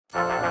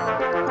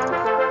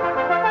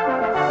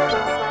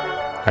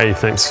Hey,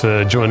 thanks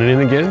for joining in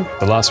again.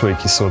 The last week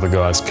you saw the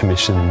guys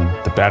commission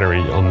the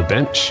battery on the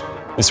bench.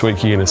 This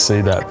week you're going to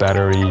see that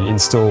battery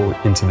installed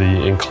into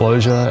the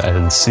enclosure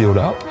and sealed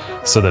up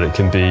so that it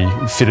can be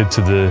fitted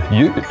to the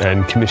ute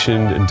and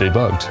commissioned and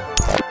debugged.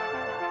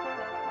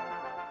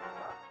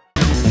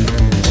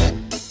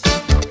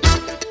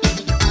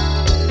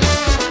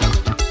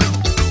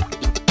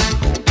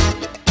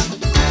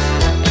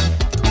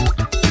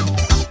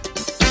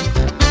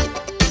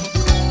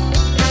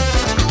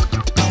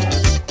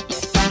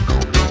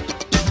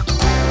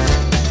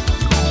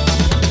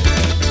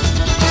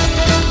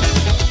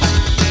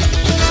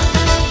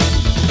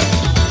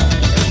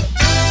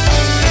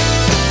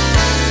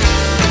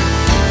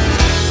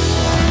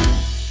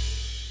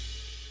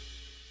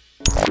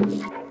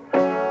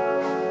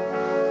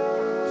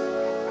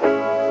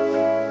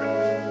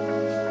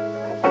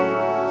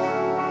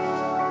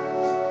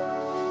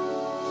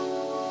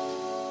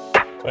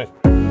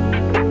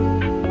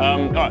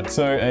 Alright,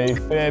 so a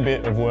fair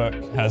bit of work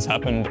has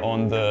happened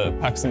on the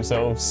packs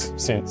themselves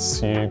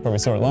since you probably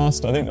saw it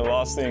last. I think the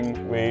last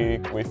thing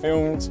we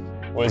filmed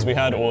was we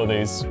had all of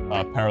these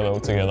parallel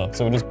together.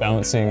 So we're just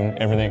balancing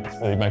everything,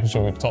 really making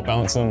sure we top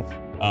balance them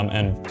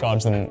and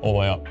charge them all the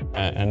way up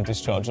and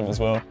discharge them as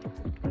well.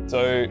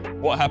 So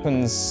what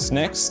happens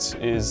next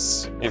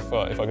is, if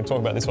I can talk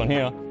about this one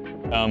here,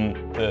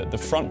 the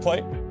front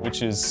plate,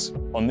 which is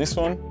on this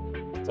one.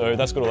 So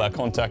that's got all our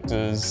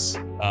contactors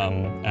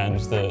and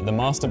the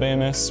master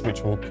BMS,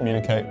 which will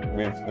communicate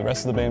with the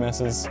rest of the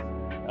BMSs.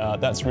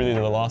 That's really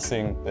the last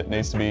thing that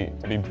needs to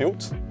be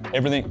built.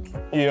 Everything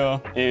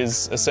here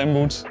is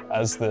assembled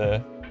as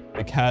the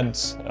CAD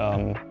sort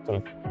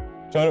of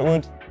showed it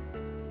would.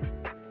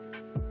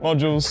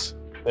 Modules,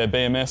 their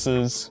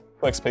BMSs,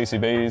 flex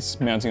PCBs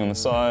mounting on the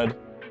side.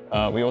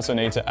 We also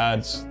need to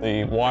add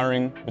the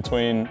wiring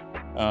between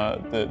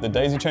the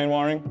daisy chain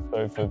wiring,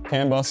 so for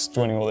CAN bus,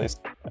 joining all these.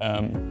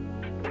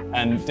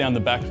 And down the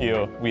back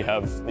here, we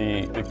have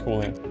the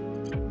cooling.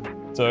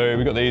 So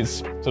we've got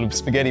these sort of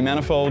spaghetti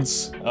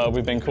manifolds,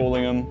 we've been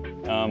calling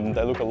them.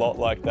 They look a lot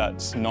like that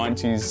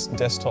 90s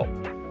desktop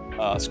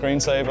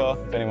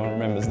screensaver, if anyone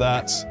remembers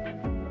that.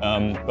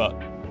 But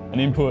an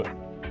input,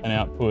 an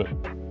output,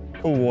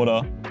 cool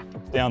water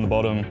down the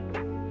bottom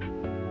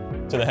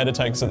to the header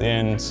takes at the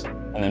end,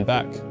 and then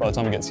back. By the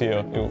time it gets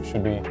here, it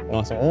should be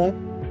nice and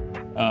warm.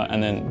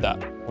 And then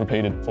that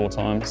repeated 4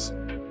 times.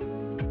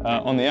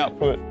 On the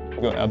output,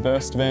 we've got our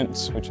burst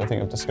vent, which I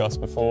think I've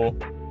discussed before.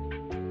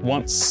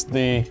 Once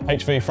the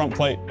HV front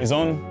plate is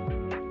on,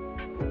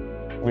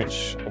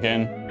 which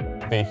again,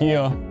 will be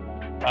here.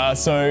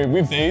 So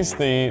with these,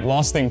 the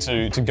last thing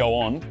to go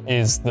on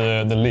is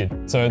the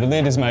lid. So the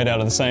lid is made out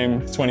of the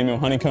same 20mm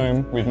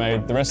honeycomb we've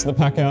made the rest of the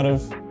pack out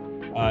of.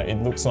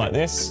 It looks like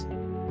this.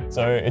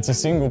 So it's a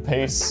single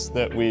piece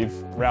that we've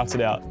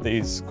routed out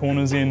these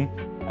corners in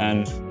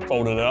and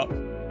folded it up.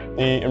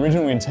 The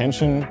original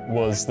intention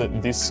was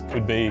that this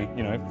could be,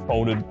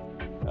 folded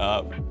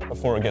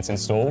before it gets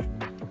installed.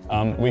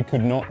 We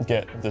could not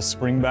get the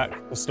spring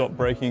back to stop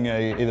breaking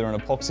either an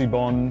epoxy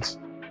bond.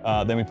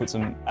 Then we put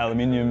some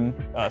aluminium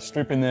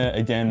strip in there,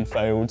 again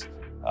failed.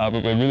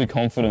 But we're really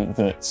confident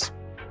that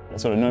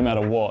sort of no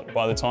matter what,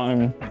 by the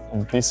time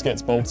this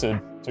gets bolted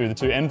to the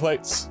 2 end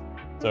plates,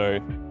 so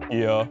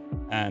here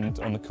and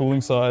on the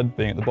cooling side,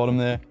 being at the bottom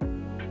there,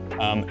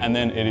 and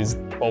then it is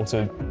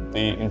bolted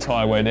the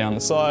entire way down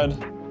the side,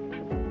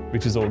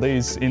 which is all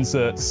these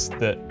inserts,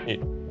 that it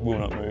will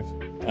not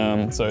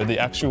move. So the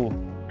actual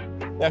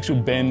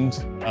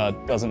bend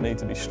doesn't need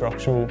to be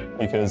structural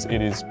because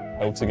it is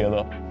held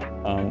together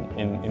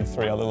in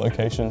 3 other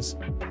locations.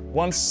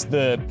 Once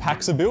the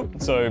packs are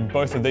built, so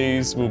both of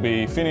these will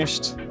be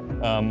finished,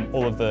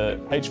 all of the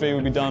HV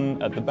will be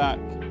done at the back,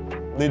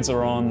 lids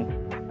are on,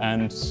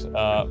 and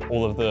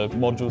all of the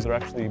modules are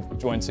actually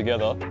joined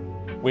together.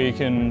 We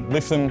can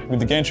lift them with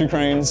the gantry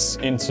cranes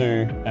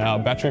into our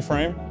battery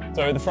frame.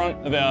 So the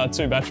front of our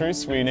 2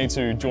 batteries, we need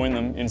to join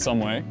them in some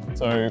way.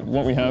 So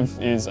what we have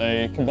is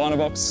a combiner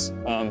box,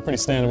 pretty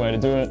standard way to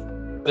do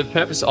it. The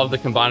purpose of the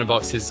combiner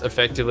box is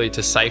effectively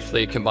to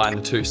safely combine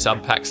the 2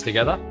 sub packs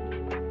together.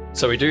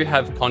 So we do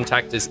have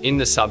contactors in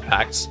the sub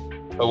packs,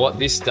 but what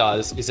this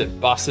does is it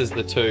buses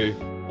the 2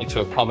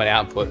 into a common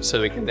output, so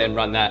we can then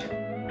run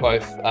that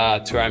both to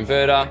our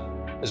inverter,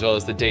 as well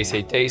as the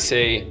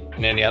DC-DC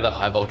and any other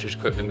high voltage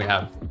equipment we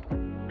have.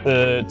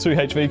 The 2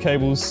 HV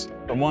cables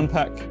from one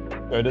pack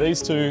go to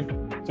these 2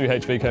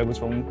 HV cables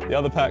from the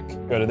other pack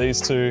go to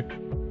these 2.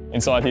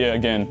 Inside here,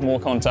 again,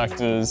 more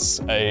contactors,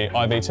 a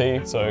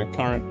IVT, so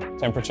current,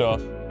 temperature,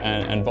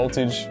 and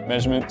voltage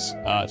measurement.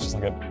 It's just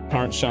like a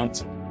current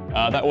shunt.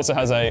 That also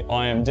has a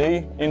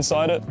IMD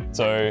inside it,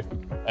 so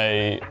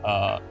a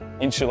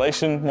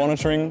insulation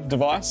monitoring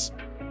device.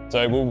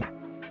 So we'll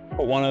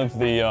put one of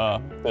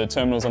the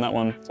terminals on that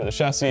one to the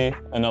chassis,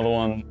 another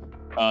one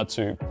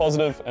to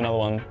positive, another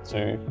one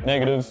to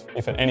negative.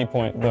 If at any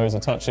point those are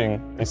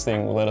touching, this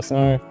thing will let us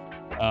know,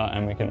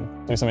 and we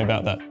can do something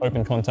about that.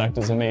 Open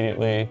contactors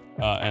immediately,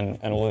 and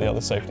all of the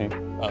other safety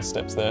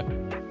steps there.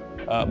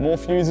 More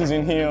fuses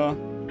in here.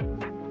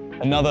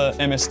 another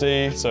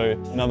MSD, so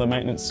another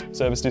maintenance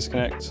service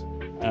disconnect.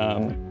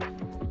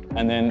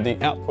 And then the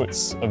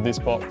outputs of this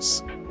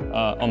box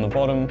on the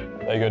bottom,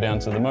 they go down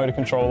to the motor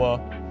controller,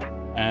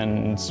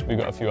 and we've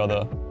got a few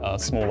other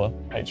smaller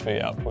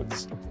HV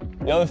outputs.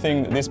 The other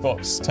thing that this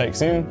box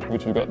takes in,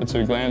 which we've got the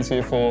two glands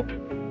here for,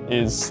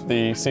 is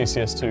the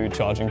CCS2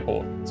 charging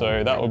port.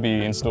 So that will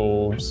be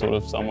installed sort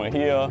of somewhere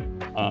here,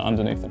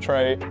 underneath the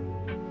tray,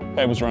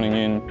 cables running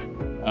in,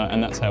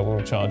 and that's how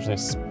we'll charge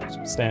this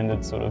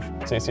standard sort of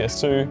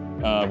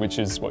CCS2, which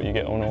is what you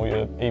get on all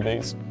your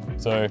EVs.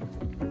 So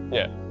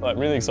yeah, like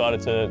really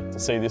excited to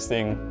see this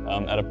thing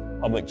at a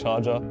public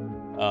charger.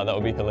 That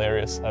would be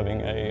hilarious,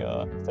 having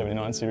a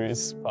 79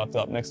 series parked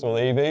up next to all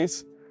the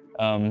EVs.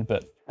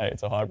 But hey,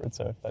 it's a hybrid,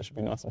 so that should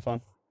be nice and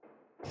fun.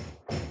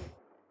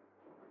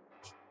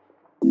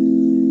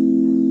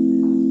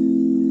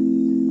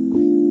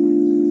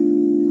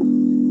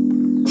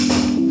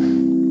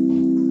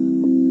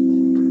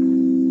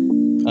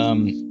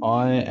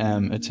 I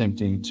am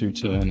attempting to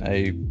turn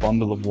a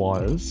bundle of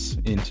wires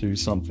into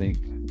something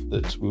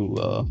that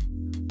will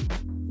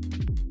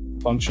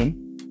function.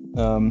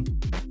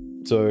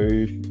 So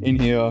in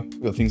here,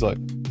 we've got things like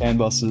CAN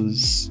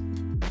buses,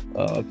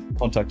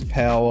 contact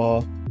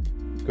power,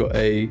 got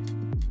a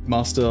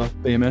master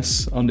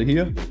BMS under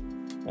here,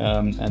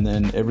 and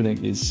then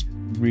everything is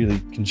really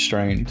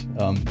constrained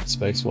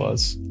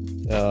space-wise.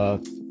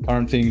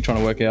 Current thing trying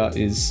to work out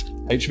is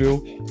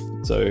HVIL.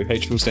 So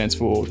HVIL stands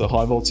for the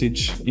high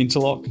voltage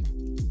interlock.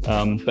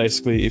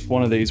 Basically, if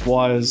one of these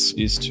wires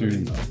is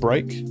to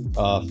break,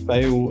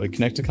 fail, a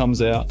connector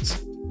comes out,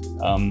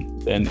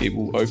 then it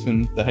will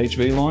open the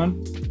HV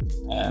line.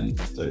 And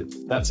so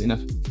that's in a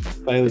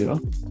failure.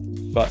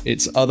 But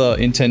its other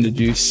intended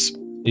use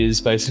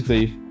is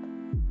basically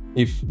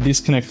if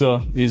this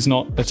connector is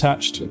not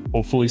attached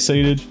or fully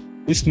seated,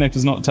 this connector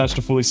is not attached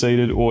or fully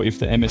seated, or if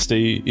the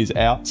MSD is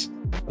out,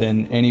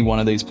 then any one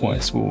of these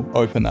points will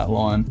open that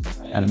line,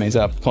 and it means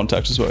our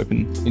contactors will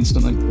open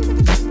instantly.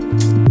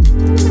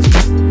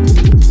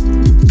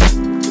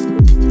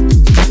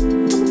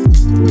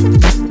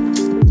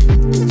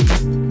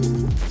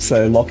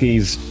 So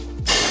Lockheed's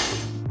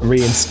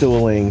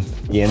reinstalling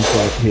the end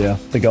plate here.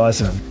 The guys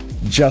have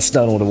just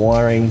done all the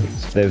wiring.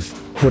 They've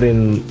put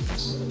in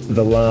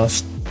the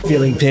last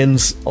filling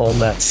pins on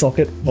that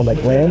socket, on that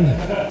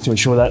gland, to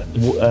ensure that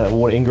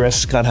water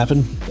ingress can't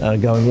happen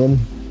going in.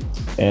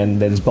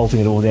 And they're just bolting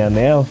it all down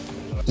now.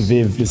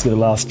 Viv just did a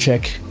last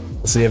check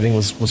to see everything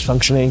was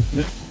functioning.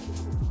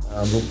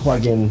 We'll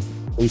plug in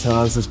these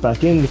harnesses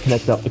back in to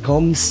connect up the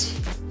comms,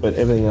 but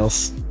everything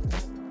else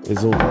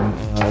is all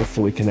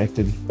fully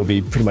connected. It'll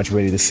be pretty much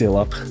ready to seal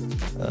up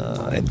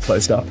and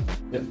closed up.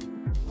 Yep.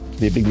 It'll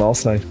be a big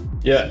milestone.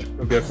 Yeah,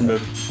 we'll go from a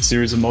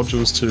series of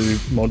modules to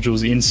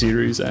modules in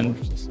series and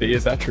be a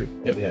battery.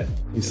 Yep. Yeah,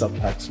 these sub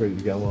packs ready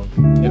to go on.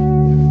 Yep.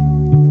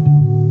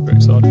 Very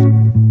excited.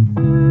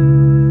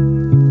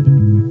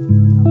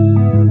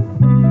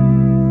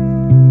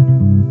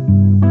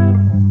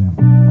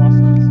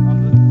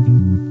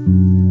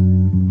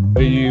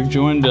 You've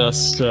joined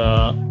us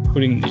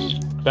putting the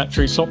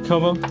battery top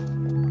cover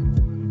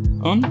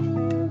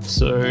on.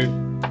 So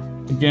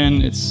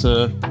again, it's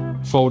a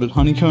folded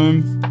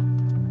honeycomb.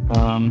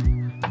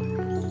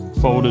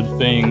 Folded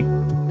being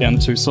down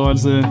the two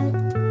sides there.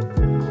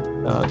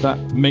 That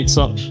meets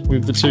up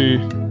with the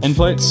two end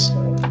plates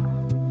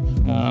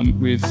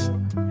with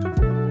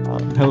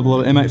a hell of a lot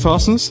of M8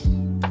 fasteners.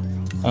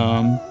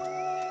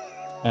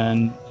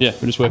 And yeah,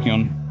 we're just working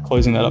on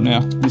closing that up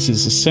now. This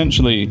is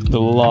essentially the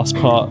last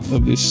part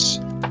of this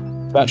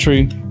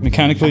battery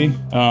mechanically.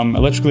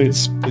 Electrically,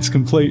 it's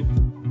complete.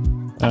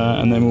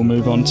 And then we'll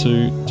move on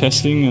to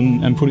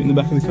testing and put it in the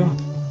back of the car.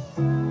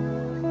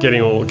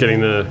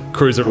 Getting the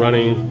cruiser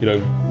running, you know,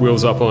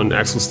 wheels up on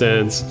axle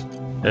stands,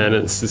 and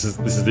this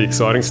is the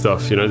exciting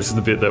stuff. You know, this is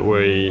the bit that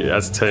we,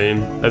 as a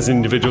team, as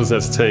individuals,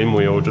 as a team,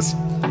 we all just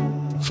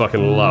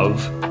fucking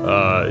love.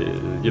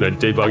 You know,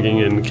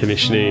 debugging and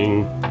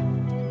commissioning,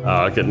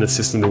 getting the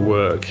system to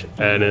work,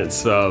 and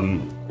it's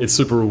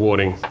super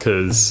rewarding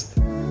because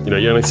you know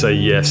you only say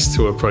yes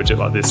to a project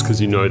like this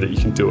because you know that you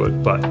can do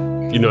it, but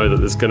you know that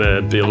there's going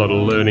to be a lot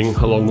of learning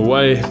along the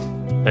way,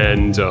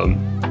 and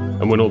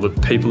when all the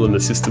people and the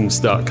systems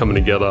start coming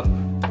together,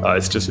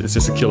 it's just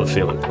a killer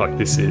feeling. Like,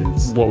 this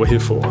is what we're here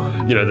for.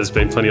 You know, there's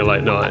been plenty of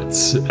late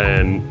nights,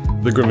 and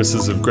the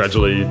grimaces have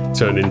gradually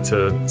turned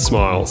into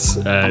smiles.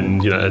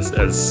 And you know, as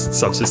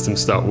subsystems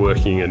start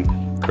working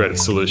and creative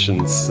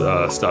solutions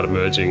start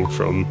emerging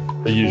from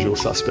the usual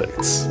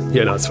suspects,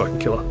 yeah, no, it's fucking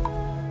killer.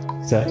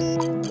 So.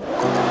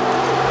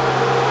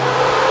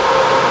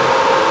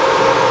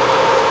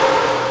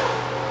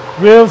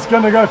 Wheel's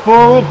gonna go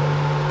forward.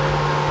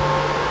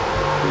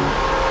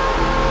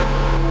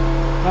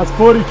 That's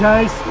 40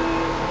 Ks.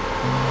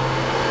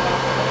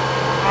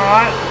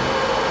 Alright,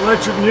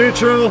 electric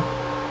neutral.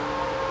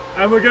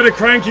 And we're gonna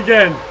crank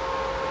again.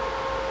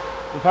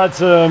 We've had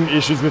some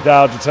issues with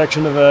our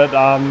detection of it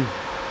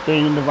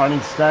being in the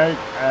running state,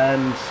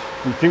 and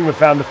we think we've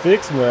found the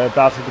fix and we're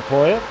about to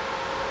deploy it.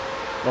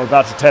 We're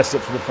about to test it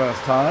for the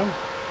first time.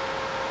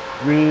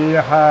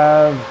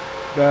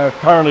 They're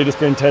currently just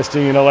been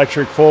testing an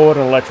electric forward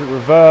and electric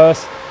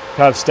reverse, to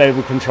have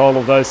stable control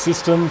of those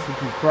systems,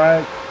 which is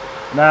great.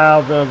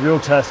 Now the real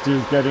test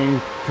is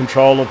getting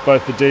control of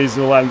both the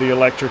diesel and the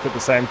electric at the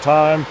same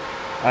time,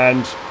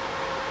 and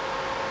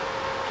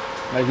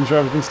making sure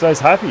everything stays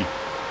happy.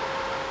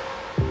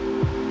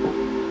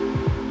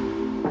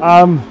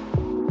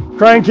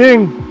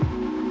 Cranking.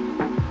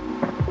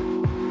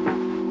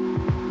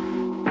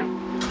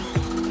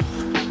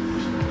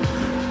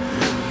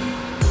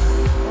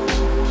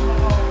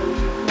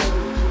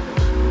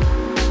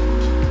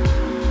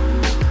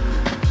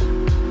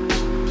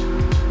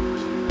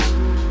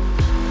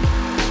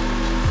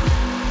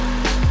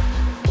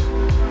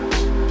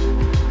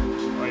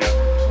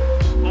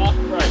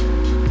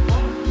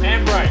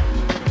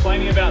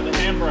 About the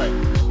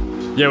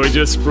handbrake. Yeah, we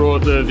just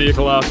brought the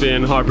vehicle up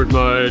in hybrid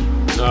mode,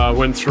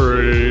 went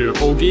through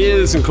all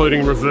gears,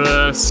 including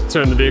reverse,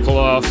 turned the vehicle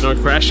off, no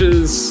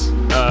crashes,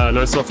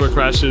 no software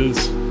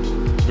crashes.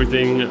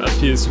 Everything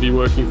appears to be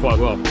working quite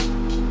well.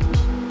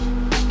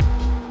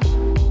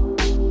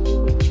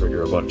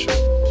 Trigger a bunch of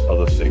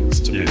other things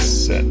to be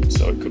set,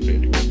 so it could be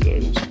any one of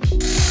those.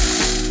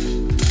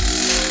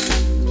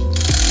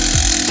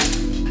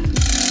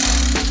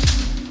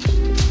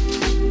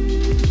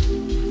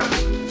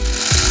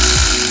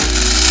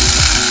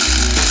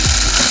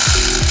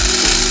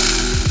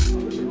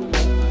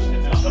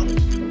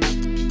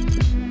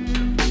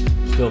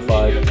 Still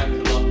 5.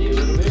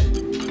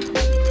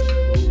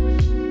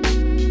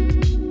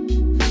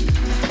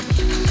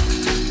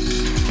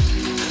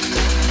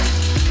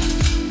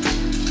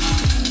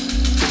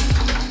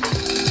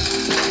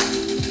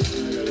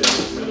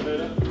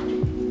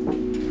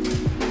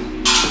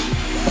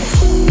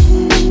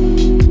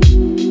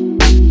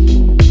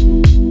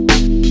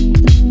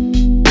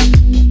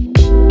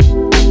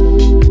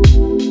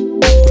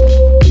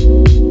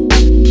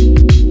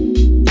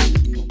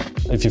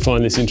 If you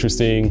find this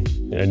interesting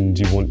and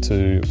you want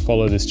to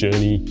follow this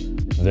journey,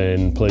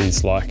 then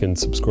please like and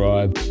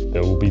subscribe.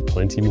 There will be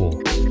plenty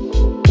more.